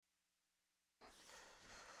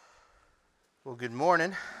Well, good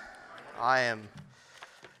morning. I am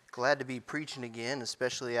glad to be preaching again,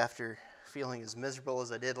 especially after feeling as miserable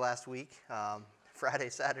as I did last week. Friday,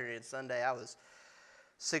 Saturday, and Sunday, I was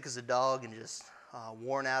sick as a dog and just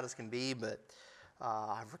worn out as can be, but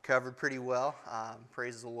I've recovered pretty well.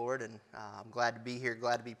 Praise the Lord, and I'm glad to be here,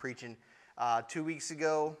 glad to be preaching. 2 weeks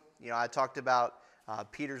ago, I talked about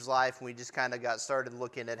Peter's life, and we just kind of got started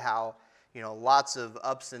looking at how lots of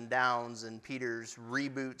ups and downs and Peter's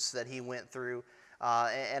reboots that he went through.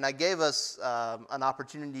 And I gave us an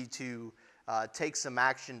opportunity to take some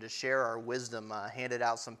action to share our wisdom. Handed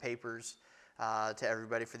out some papers to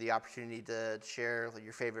everybody for the opportunity to share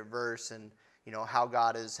your favorite verse and how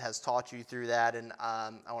God has taught you through that. And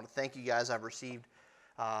I want to thank you guys. I've received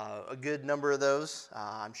a good number of those.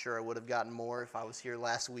 I'm sure I would have gotten more if I was here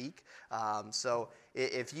last week. So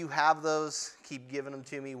if you have those, keep giving them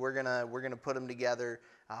to me. We're gonna put them together.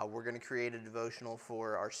 We're gonna create a devotional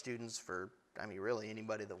for our students, really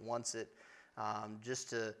anybody that wants it,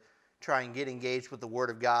 just to try and get engaged with the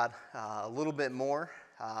Word of God a little bit more.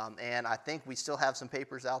 And I think we still have some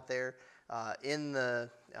papers out there in the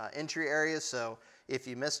entry area. So if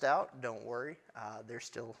you missed out, don't worry. There's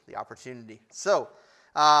still the opportunity. So.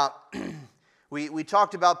 We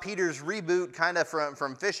talked about Peter's reboot, kind of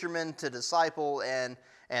from fisherman to disciple, and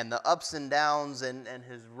the ups and downs and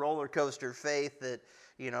his roller coaster faith that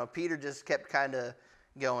Peter just kept kind of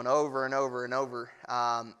going over and over and over.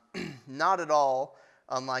 Not at all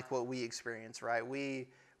unlike what we experience, right? We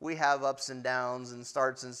have ups and downs and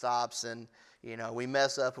starts and stops, and we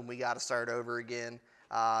mess up and we got to start over again.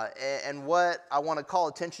 And what I want to call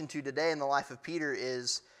attention to today in the life of Peter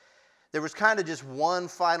is there was kind of just one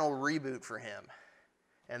final reboot for him,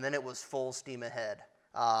 and then it was full steam ahead.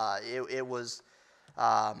 It was,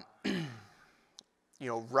 right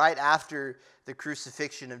after the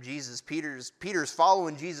crucifixion of Jesus, Peter's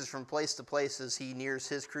following Jesus from place to place as he nears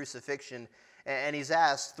his crucifixion, and he's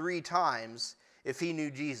asked 3 times if he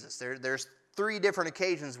knew Jesus. There's 3 different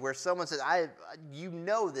occasions where someone says, "You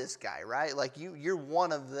know this guy, right? Like you're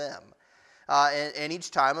one of them," and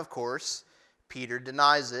each time, of course, Peter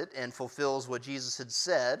denies it and fulfills what Jesus had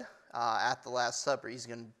said at the Last Supper. He's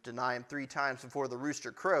going to deny him 3 times before the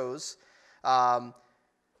rooster crows. But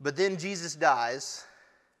then Jesus dies,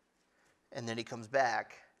 and then he comes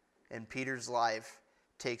back, and Peter's life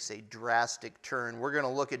takes a drastic turn. We're going to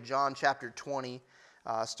look at John chapter 20,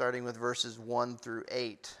 starting with verses 1 through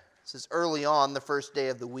 8. It says, "Early on, the first day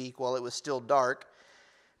of the week, while it was still dark,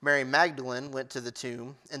 Mary Magdalene went to the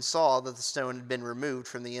tomb and saw that the stone had been removed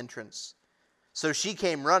from the entrance. So she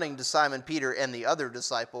came running to Simon Peter and the other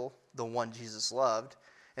disciple, the one Jesus loved,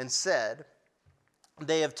 and said,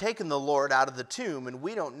 'They have taken the Lord out of the tomb, and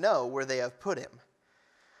we don't know where they have put him.'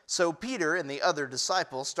 So Peter and the other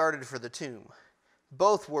disciple started for the tomb.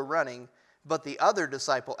 Both were running, but the other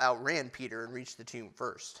disciple outran Peter and reached the tomb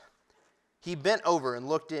first. He bent over and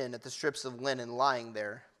looked in at the strips of linen lying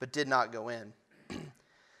there, but did not go in.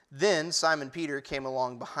 Then Simon Peter came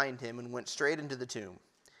along behind him and went straight into the tomb.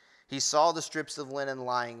 He saw the strips of linen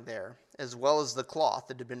lying there, as well as the cloth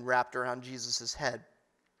that had been wrapped around Jesus' head.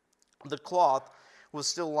 The cloth was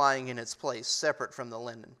still lying in its place, separate from the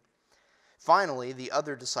linen. Finally, the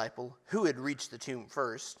other disciple, who had reached the tomb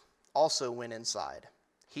first, also went inside.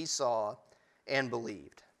 He saw and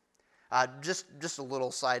believed." Just a little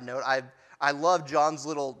side note. I love John's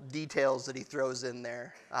little details that he throws in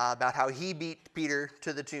there about how he beat Peter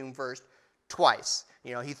to the tomb first twice.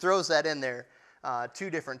 He throws that in there 2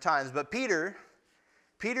 different times. But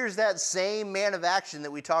Peter's that same man of action that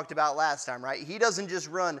we talked about last time, right? He doesn't just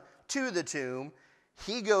run to the tomb.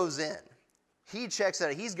 He goes in. He checks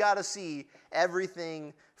out. He's got to see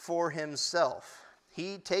everything for himself.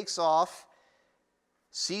 He takes off,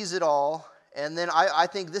 sees it all, and then I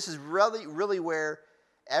think this is really, really where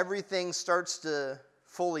everything starts to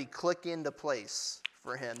fully click into place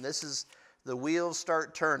for him. This is the wheels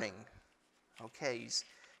start turning. Okay,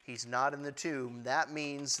 He's not in the tomb. That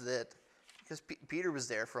means that, because Peter was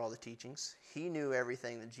there for all the teachings, he knew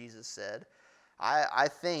everything that Jesus said. I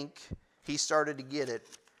think he started to get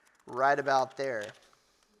it right about there.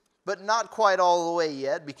 But not quite all the way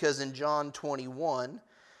yet, because in John 21,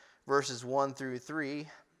 verses 1 through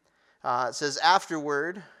 3, it says,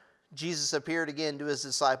 "Afterward, Jesus appeared again to his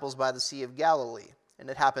disciples by the Sea of Galilee, and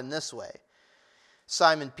it happened this way.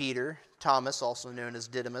 Simon Peter, Thomas, also known as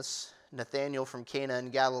Didymus, Nathanael from Cana in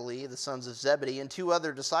Galilee, the sons of Zebedee, and 2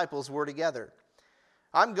 other disciples were together.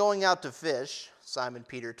 'I'm going out to fish,' Simon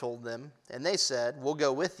Peter told them, and they said, 'We'll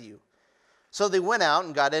go with you.' So they went out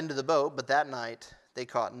and got into the boat, but that night they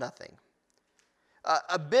caught nothing."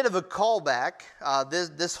 A bit of a callback,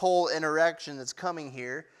 this whole interaction that's coming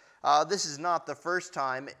here This is not the first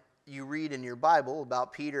time you read in your Bible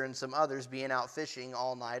about Peter and some others being out fishing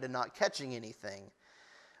all night and not catching anything.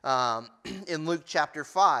 In Luke chapter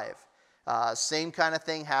 5, same kind of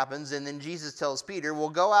thing happens, and then Jesus tells Peter, well,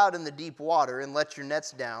 go out in the deep water and let your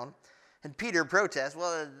nets down. And Peter protests,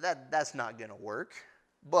 well, that's not going to work.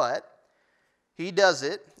 But he does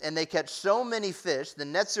it, and they catch so many fish, the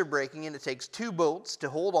nets are breaking, and it takes 2 boats to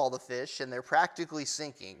hold all the fish, and they're practically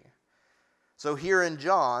sinking. So here in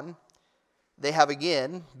John, they have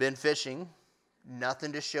again been fishing,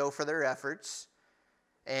 nothing to show for their efforts,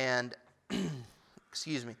 and,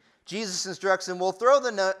 Jesus instructs them, well, throw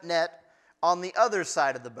the net on the other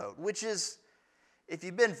side of the boat, which is, if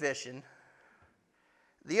you've been fishing,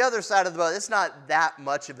 the other side of the boat, it's not that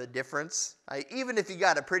much of a difference. Even if you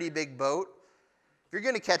got a pretty big boat, if you're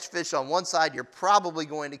going to catch fish on one side, you're probably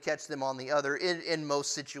going to catch them on the other in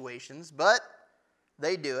most situations. But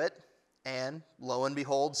they do it, and lo and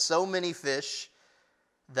behold, so many fish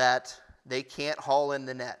that they can't haul in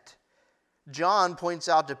the net. John points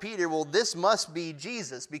out to Peter, well, this must be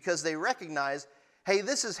Jesus, because they recognize, hey,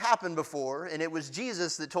 this has happened before, and it was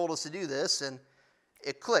Jesus that told us to do this, and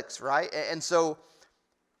it clicks, right? And so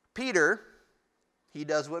Peter, he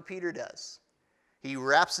does what Peter does. He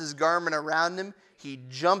wraps his garment around him. He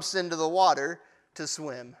jumps into the water to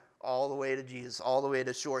swim all the way to Jesus, all the way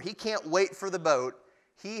to shore. He can't wait for the boat.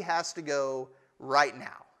 He has to go right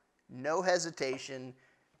now. No hesitation.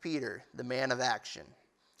 Peter, the man of action.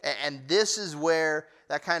 And this is where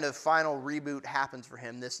that kind of final reboot happens for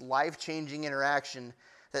him, this life-changing interaction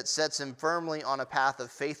that sets him firmly on a path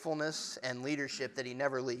of faithfulness and leadership that he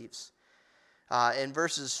never leaves. In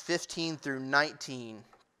verses 15 through 19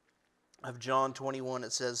 of John 21,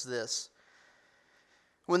 it says this.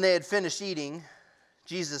 When they had finished eating,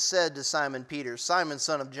 Jesus said to Simon Peter, Simon,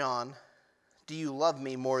 son of John, do you love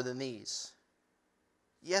me more than these?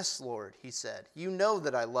 Yes, Lord, he said. You know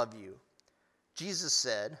that I love you. Jesus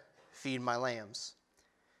said, feed my lambs.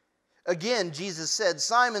 Again, Jesus said,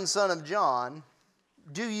 Simon, son of John,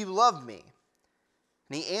 do you love me?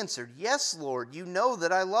 And he answered, yes, Lord, you know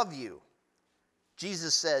that I love you.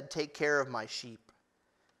 Jesus said, take care of my sheep.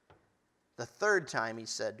 The third time he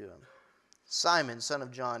said to him, Simon, son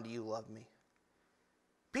of John, do you love me?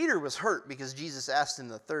 Peter was hurt because Jesus asked him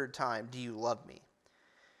the third time, do you love me?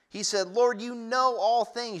 He said, Lord, you know all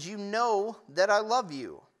things. You know that I love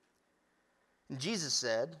you. And Jesus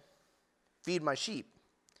said, feed my sheep.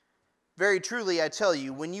 Very truly, I tell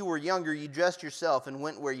you, when you were younger, you dressed yourself and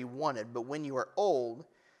went where you wanted. But when you are old,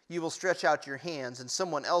 you will stretch out your hands, and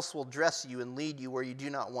someone else will dress you and lead you where you do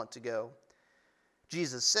not want to go.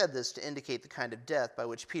 Jesus said this to indicate the kind of death by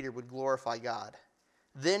which Peter would glorify God.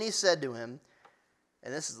 Then he said to him,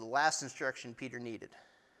 and this is the last instruction Peter needed,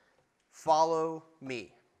 follow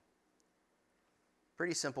me.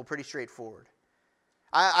 Pretty simple, pretty straightforward.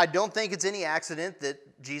 I don't think it's any accident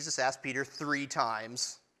that Jesus asked Peter 3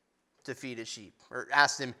 times to feed his sheep, or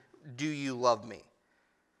asked him, do you love me?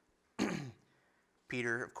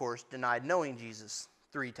 Peter, of course, denied knowing Jesus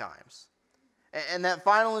 3 times. And that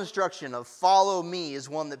final instruction of follow me is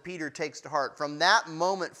one that Peter takes to heart. From that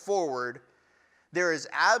moment forward, there is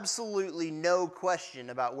absolutely no question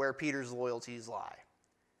about where Peter's loyalties lie.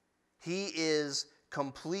 He is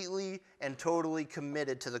completely and totally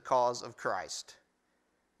committed to the cause of Christ.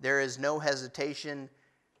 There is no hesitation,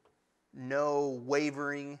 no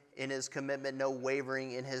wavering in his commitment, no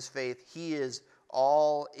wavering in his faith. He is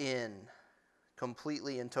all in,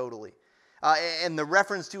 completely and totally. And the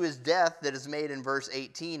reference to his death that is made in verse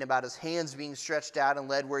 18 about his hands being stretched out and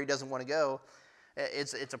led where he doesn't want to go,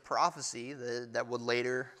 it's a prophecy that would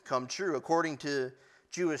later come true. According to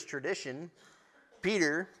Jewish tradition,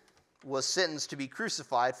 Peter was sentenced to be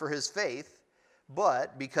crucified for his faith,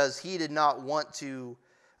 but because he did not want to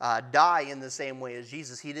die in the same way as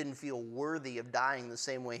Jesus, he didn't feel worthy of dying the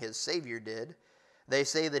same way his Savior did, they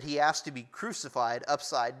say that he asked to be crucified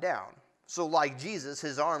upside down. So like Jesus,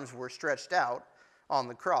 his arms were stretched out on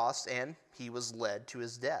the cross, and he was led to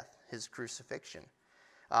his death, his crucifixion.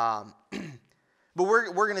 But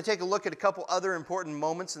we're going to take a look at a couple other important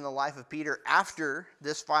moments in the life of Peter after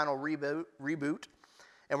this final reboot,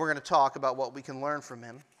 and we're going to talk about what we can learn from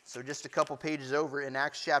him. So just a couple pages over in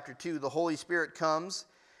Acts chapter 2, the Holy Spirit comes,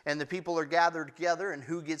 and the people are gathered together, and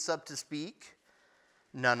who gets up to speak?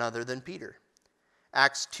 None other than Peter.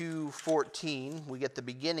 Acts 2:14, we get the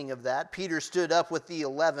beginning of that. Peter stood up with the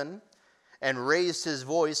 11 and raised his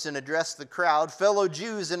voice and addressed the crowd. Fellow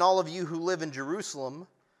Jews and all of you who live in Jerusalem,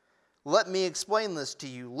 let me explain this to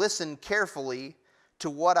you. Listen carefully to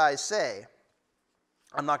what I say.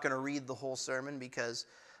 I'm not going to read the whole sermon because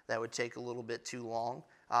that would take a little bit too long,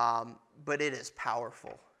 but it is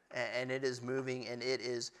powerful. and it is moving, and it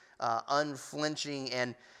is unflinching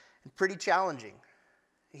and pretty challenging.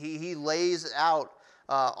 He lays out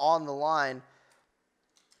on the line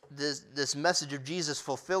this message of Jesus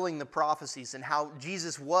fulfilling the prophecies and how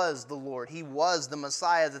Jesus was the Lord. He was the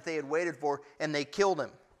Messiah that they had waited for, and they killed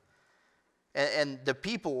him. And the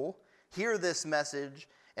people hear this message,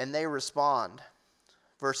 and they respond.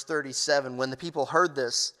 Verse 37, when the people heard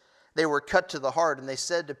this, they were cut to the heart, and they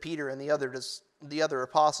said to Peter and the other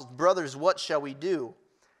apostles, "Brothers, what shall we do?"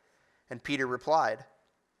 And Peter replied,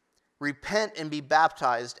 "Repent and be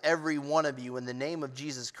baptized, every one of you, in the name of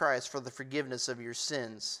Jesus Christ for the forgiveness of your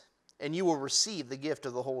sins, and you will receive the gift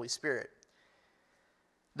of the Holy Spirit.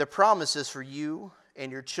 The promise is for you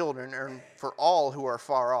and your children, and for all who are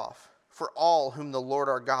far off, for all whom the Lord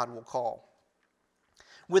our God will call."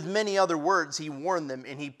 With many other words he warned them,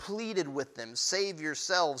 and he pleaded with them, "Save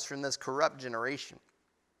yourselves from this corrupt generation."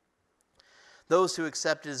 Those who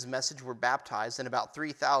accepted his message were baptized, and about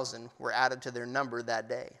 3,000 were added to their number that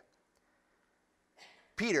day.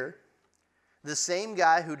 Peter, the same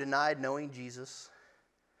guy who denied knowing Jesus,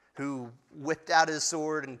 who whipped out his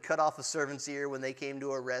sword and cut off a servant's ear when they came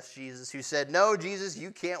to arrest Jesus, who said, "No, Jesus,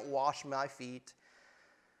 you can't wash my feet."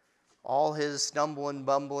 All his stumbling,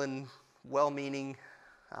 bumbling, well-meaning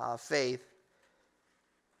faith.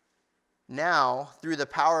 Now, through the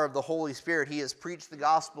power of the Holy Spirit, he has preached the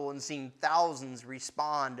gospel and seen thousands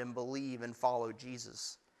respond and believe and follow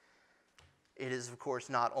Jesus. It is, of course,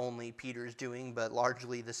 not only Peter's doing, but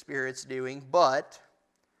largely the Spirit's doing. But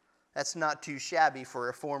that's not too shabby for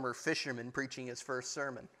a former fisherman preaching his first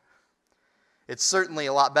sermon. It's certainly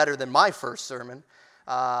a lot better than my first sermon,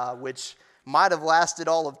 which might have lasted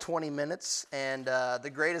all of 20 minutes. And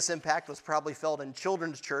the greatest impact was probably felt in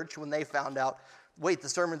children's church when they found out, wait, the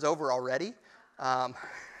sermon's over already?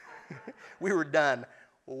 We were done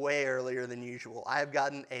way earlier than usual. I have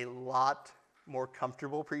gotten a lot more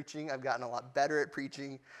comfortable preaching. I've gotten a lot better at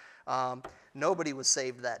preaching. Nobody was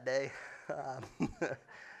saved that day.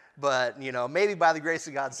 But, maybe by the grace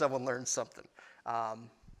of God, someone learned something.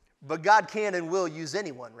 But God can and will use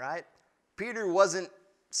anyone, right? Peter wasn't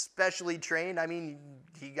specially trained. I mean,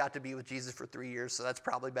 he got to be with Jesus for 3 years, so that's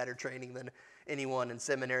probably better training than anyone in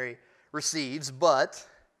seminary receives. But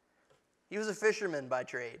he was a fisherman by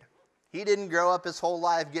trade. He didn't grow up his whole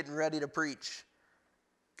life getting ready to preach.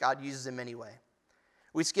 God uses him anyway.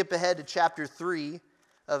 We skip ahead to chapter 3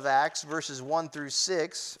 of Acts, verses 1 through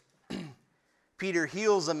 6. Peter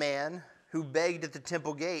heals a man who begged at the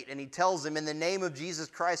temple gate, and he tells him, "In the name of Jesus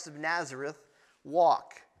Christ of Nazareth,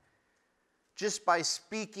 walk." Just by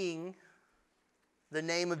speaking the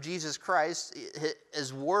name of Jesus Christ,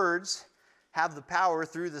 his words have the power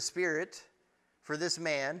through the Spirit for this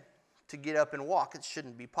man to get up and walk. It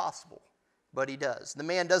shouldn't be possible, but he does. The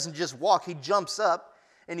man doesn't just walk, he jumps up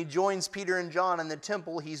and he joins Peter and John in the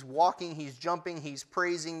temple. He's walking, he's jumping, he's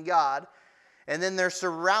praising God. And then they're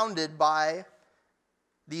surrounded by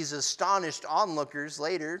these astonished onlookers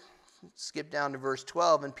later. Skip down to verse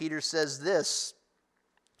 12, and Peter says this.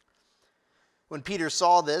 When Peter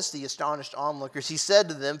saw this, the astonished onlookers, he said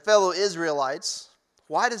to them, "Fellow Israelites,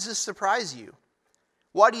 why does this surprise you?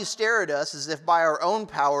 Why do you stare at us as if by our own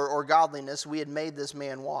power or godliness we had made this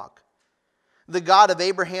man walk? The God of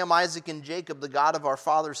Abraham, Isaac, and Jacob, the God of our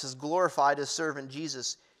fathers, has glorified his servant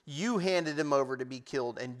Jesus. You handed him over to be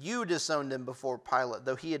killed, and you disowned him before Pilate,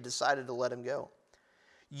 though he had decided to let him go.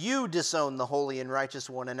 You disowned the holy and righteous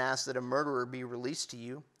one and asked that a murderer be released to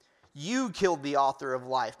you. You killed the author of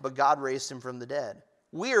life, but God raised him from the dead.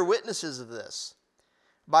 We are witnesses of this.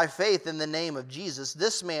 By faith in the name of Jesus,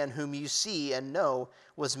 this man whom you see and know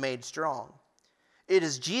was made strong. It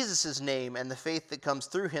is Jesus' name and the faith that comes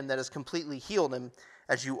through him that has completely healed him,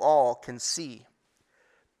 as you all can see."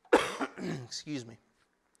 Excuse me.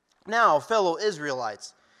 "Now, fellow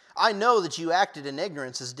Israelites, I know that you acted in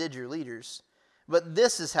ignorance as did your leaders. But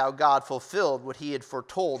this is how God fulfilled what he had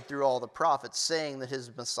foretold through all the prophets, saying that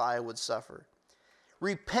his Messiah would suffer.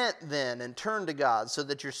 Repent then and turn to God so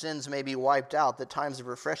that your sins may be wiped out, that times of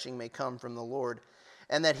refreshing may come from the Lord,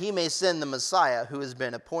 and that he may send the Messiah who has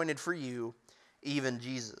been appointed for you, even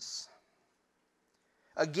Jesus."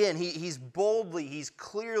 Again, he's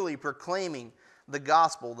clearly proclaiming the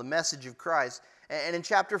gospel, the message of Christ. And in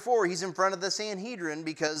chapter 4, he's in front of the Sanhedrin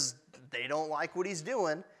because they don't like what he's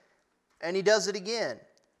doing. And he does it again.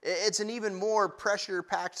 It's an even more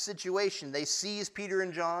pressure-packed situation. They seized Peter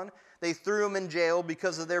and John. They threw them in jail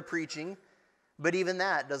because of their preaching. But even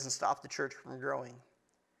that doesn't stop the church from growing.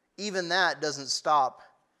 Even that doesn't stop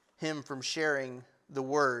him from sharing the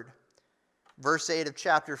word. Verse 8 of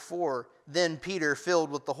chapter 4, "Then Peter,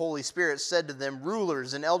 filled with the Holy Spirit, said to them,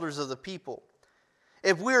 'Rulers and elders of the people,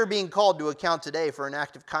 If we are being called to account today for an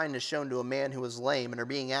act of kindness shown to a man who was lame and are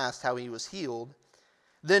being asked how he was healed,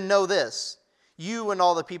 then know this, you and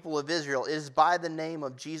all the people of Israel, it is by the name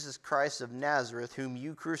of Jesus Christ of Nazareth, whom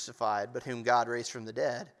you crucified, but whom God raised from the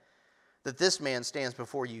dead, that this man stands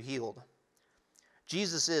before you healed.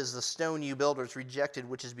 Jesus is the stone you builders rejected,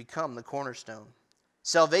 which has become the cornerstone.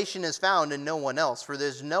 Salvation is found in no one else, for there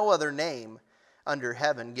is no other name under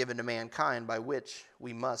heaven given to mankind by which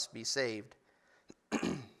we must be saved.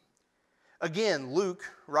 Again, Luke,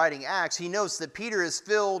 writing Acts, he notes that Peter is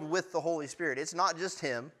filled with the Holy Spirit. It's not just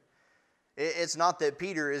him. It's not that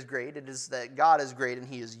Peter is great. It is that God is great and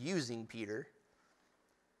he is using Peter.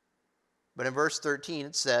 But in verse 13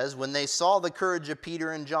 it says, when they saw the courage of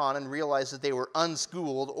Peter and John and realized that they were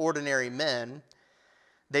unschooled, ordinary men,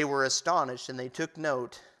 they were astonished and they took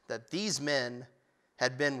note that these men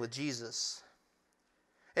had been with Jesus.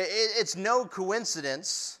 It's no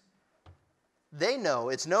coincidence. They know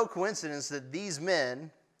it's no coincidence that these men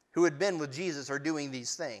who had been with Jesus are doing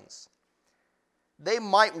these things. They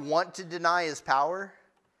might want to deny his power,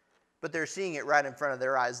 but they're seeing it right in front of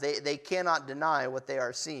their eyes. They cannot deny what they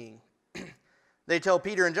are seeing. They tell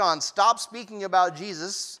Peter and John, stop speaking about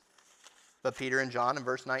Jesus. But Peter and John in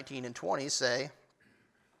verse 19 and 20 say,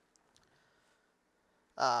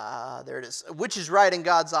 there it is, which is right in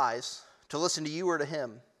God's eyes, to listen to you or to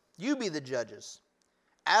him? You be the judges.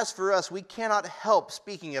 As for us, we cannot help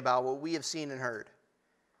speaking about what we have seen and heard.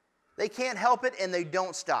 They can't help it, and they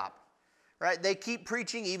don't stop. Right? They keep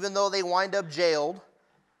preaching even though they wind up jailed,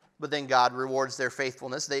 but then God rewards their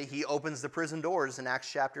faithfulness. He opens the prison doors in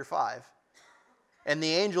Acts chapter 5. And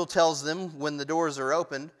the angel tells them when the doors are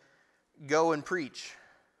opened, go and preach.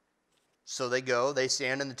 So they go, they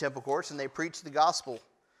stand in the temple courts, and they preach the gospel.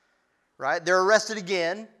 Right? They're arrested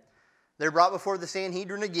again. They're brought before the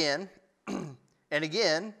Sanhedrin again. And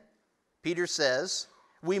again, Peter says,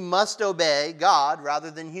 we must obey God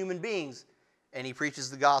rather than human beings. And he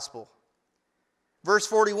preaches the gospel. Verse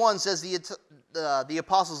 41 says the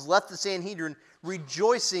apostles left the Sanhedrin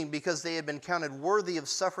rejoicing because they had been counted worthy of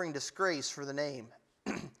suffering disgrace for the name.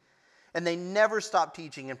 And they never stopped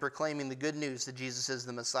teaching and proclaiming the good news that Jesus is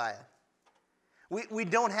the Messiah. We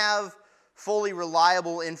don't have fully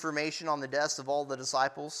reliable information on the deaths of all the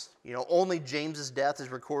disciples. You know, only James's death is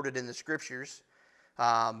recorded in the scriptures.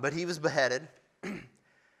 But he was beheaded.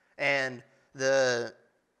 And the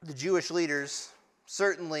Jewish leaders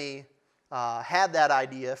certainly had that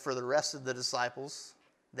idea for the rest of the disciples.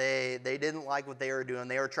 They didn't like what they were doing.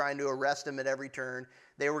 They were trying to arrest him at every turn.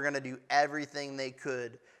 They were going to do everything they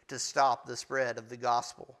could to stop the spread of the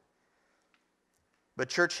gospel. But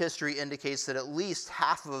church history indicates that at least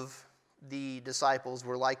half of the disciples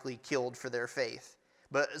were likely killed for their faith.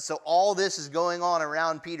 But so all this is going on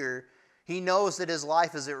around Peter. He knows that his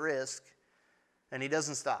life is at risk, and he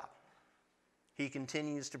doesn't stop. He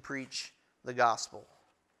continues to preach the gospel.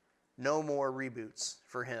 No more reboots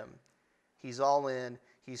for him. He's all in.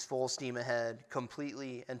 He's full steam ahead,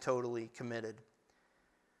 completely and totally committed.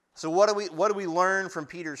 So what do we learn from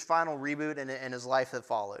Peter's final reboot and his life that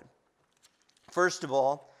followed? First of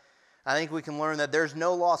all, I think we can learn that there's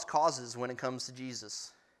no lost causes when it comes to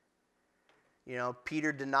Jesus. You know,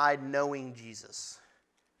 Peter denied knowing Jesus.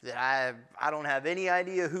 That I don't have any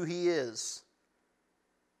idea who he is.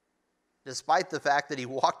 Despite the fact that he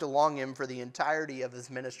walked along him for the entirety of his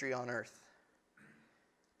ministry on earth.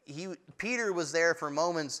 Peter was there for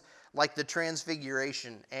moments like the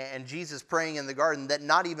transfiguration and Jesus praying in the garden that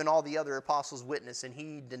not even all the other apostles witnessed, and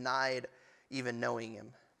he denied even knowing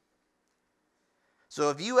him. So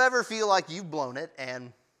if you ever feel like you've blown it,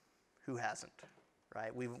 and who hasn't,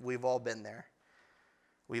 right? We've all been there.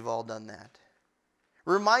 We've all done that.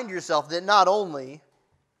 Remind yourself that not only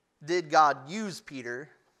did God use Peter,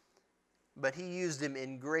 but he used him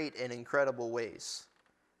in great and incredible ways.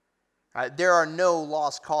 Right? There are no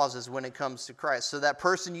lost causes when it comes to Christ. So that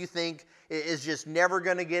person you think is just never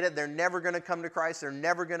going to get it, they're never going to come to Christ, they're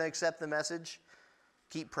never going to accept the message,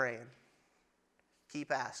 keep praying.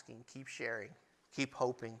 Keep asking, keep sharing, keep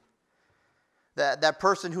hoping. That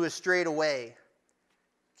person who has strayed away,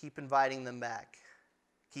 keep inviting them back.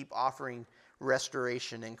 Keep offering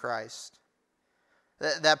restoration in Christ.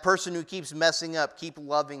 That person who keeps messing up, keep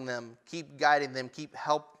loving them, keep guiding them, keep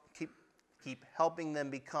helping them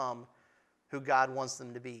become who God wants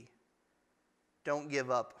them to be. Don't give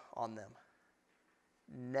up on them.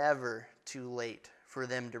 Never too late for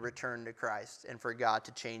them to return to Christ and for God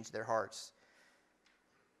to change their hearts.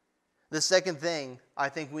 The second thing I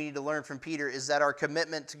think we need to learn from Peter is that our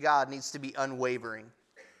commitment to God needs to be unwavering.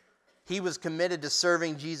 He was committed to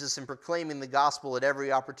serving Jesus and proclaiming the gospel at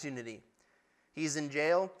every opportunity. He's in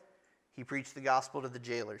jail. He preached the gospel to the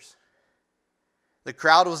jailers. The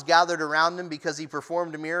crowd was gathered around him because he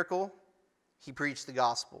performed a miracle. He preached the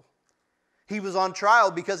gospel. He was on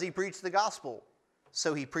trial because he preached the gospel.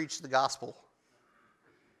 So he preached the gospel.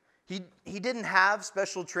 He didn't have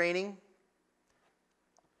special training.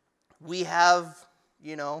 We have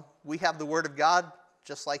the Word of God,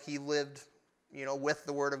 just like he lived, with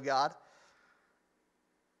the Word of God.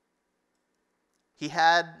 He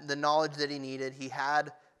had the knowledge that he needed. He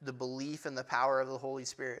had the belief and the power of the Holy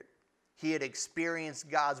Spirit. He had experienced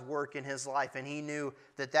God's work in his life, and he knew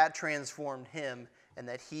that that transformed him and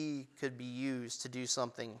that he could be used to do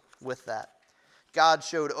something with that. God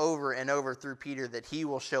showed over and over through Peter that he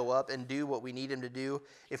will show up and do what we need him to do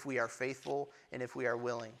if we are faithful and if we are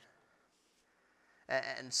willing.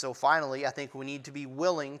 And so finally, I think we need to be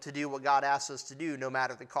willing to do what God asks us to do, no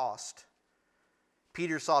matter the cost.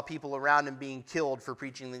 Peter saw people around him being killed for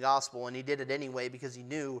preaching the gospel, and he did it anyway because he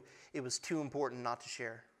knew it was too important not to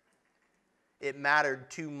share. It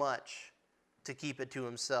mattered too much to keep it to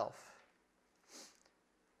himself.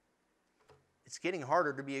 It's getting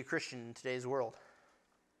harder to be a Christian in today's world.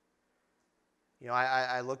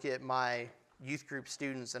 I look at my youth group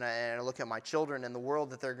students and I look at my children and the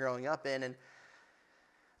world that they're growing up in, and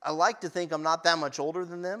I like to think I'm not that much older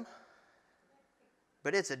than them,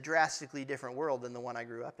 but it's a drastically different world than the one I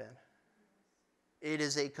grew up in. It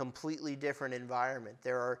is a completely different environment.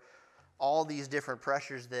 There are all these different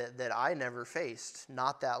pressures that I never faced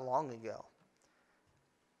not that long ago.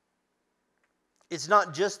 It's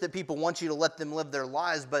not just that people want you to let them live their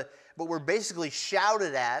lives, but we're basically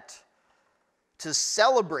shouted at to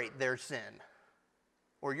celebrate their sin.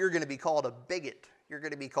 Or you're going to be called a bigot. You're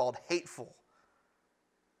going to be called hateful.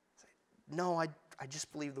 No, I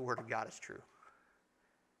just believe the Word of God is true.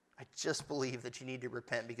 I just believe that you need to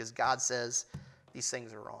repent because God says these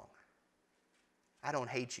things are wrong. I don't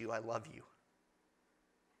hate you, I love you.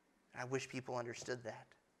 I wish people understood that.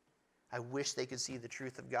 I wish they could see the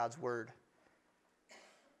truth of God's Word.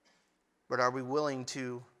 But are we willing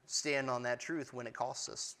to stand on that truth when it costs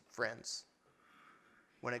us friends?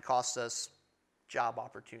 When it costs us job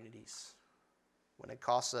opportunities? When it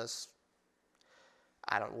costs us,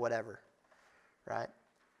 whatever, right?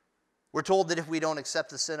 We're told that if we don't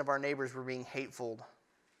accept the sin of our neighbors, we're being hateful.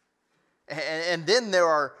 And then there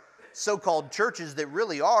are so-called churches that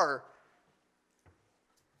really are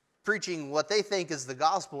preaching what they think is the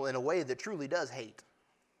gospel in a way that truly does hate.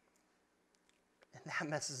 And that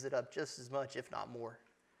messes it up just as much, if not more.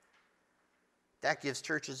 That gives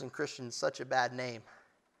churches and Christians such a bad name.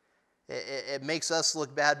 It makes us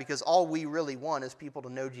look bad because all we really want is people to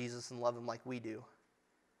know Jesus and love him like we do.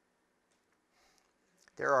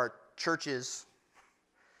 There are churches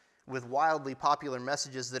with wildly popular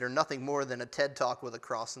messages that are nothing more than a TED Talk with a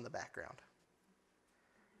cross in the background.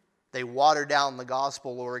 They water down the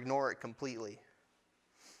gospel or ignore it completely.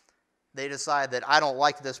 They decide that I don't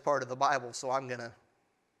like this part of the Bible, so I'm going to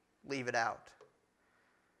leave it out.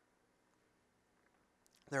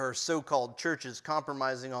 There are so-called churches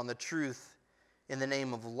compromising on the truth in the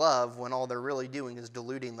name of love when all they're really doing is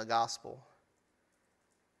diluting the gospel.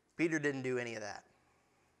 Peter didn't do any of that.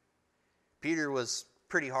 Peter was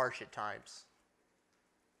pretty harsh at times.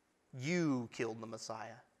 You killed the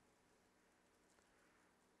Messiah.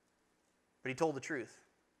 But he told the truth.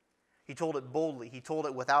 He told it boldly. He told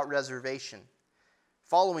it without reservation.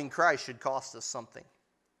 Following Christ should cost us something.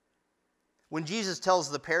 When Jesus tells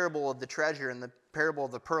the parable of the treasure and the parable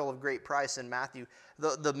of the pearl of great price in Matthew,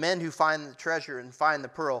 the men who find the treasure and find the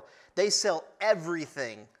pearl, they sell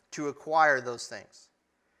everything to acquire those things.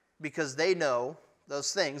 Because they know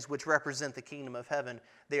those things which represent the kingdom of heaven,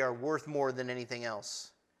 they are worth more than anything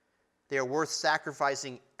else. They are worth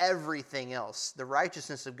sacrificing everything else. The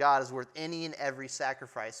righteousness of God is worth any and every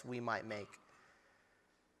sacrifice we might make.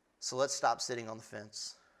 So let's stop sitting on the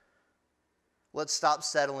fence. Let's stop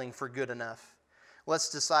settling for good enough. Let's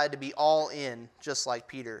decide to be all in, just like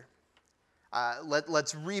Peter.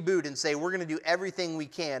 Let's reboot and say we're going to do everything we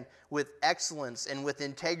can with excellence and with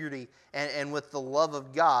integrity and with the love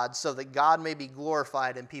of God so that God may be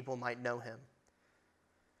glorified and people might know him.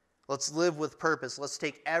 Let's live with purpose. Let's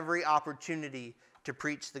take every opportunity to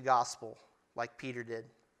preach the gospel like Peter did.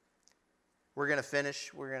 We're going to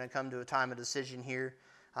finish. We're going to come to a time of decision here,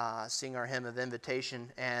 sing our hymn of invitation.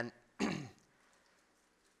 And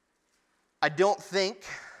I don't think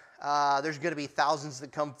there's going to be thousands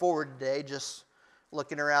that come forward today. Just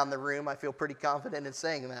looking around the room, I feel pretty confident in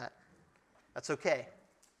saying that. That's okay.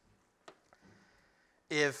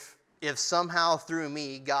 If somehow through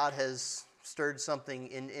me God has stirred something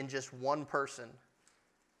in just one person,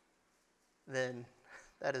 then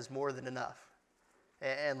that is more than enough.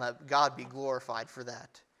 and let God be glorified for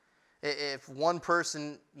that. If one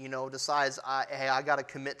person, decides, hey, I got to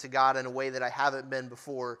commit to God in a way that I haven't been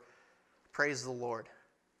before, praise the Lord.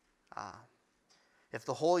 If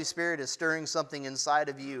the Holy Spirit is stirring something inside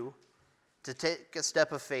of you to take a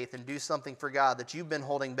step of faith and do something for God that you've been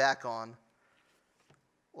holding back on,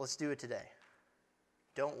 let's do it today.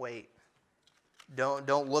 Don't wait.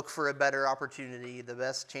 Don't look for a better opportunity. The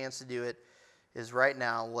best chance to do it is right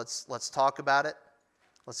now. Let's talk about it.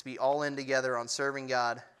 Let's be all in together on serving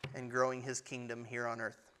God and growing His kingdom here on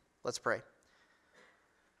earth. Let's pray.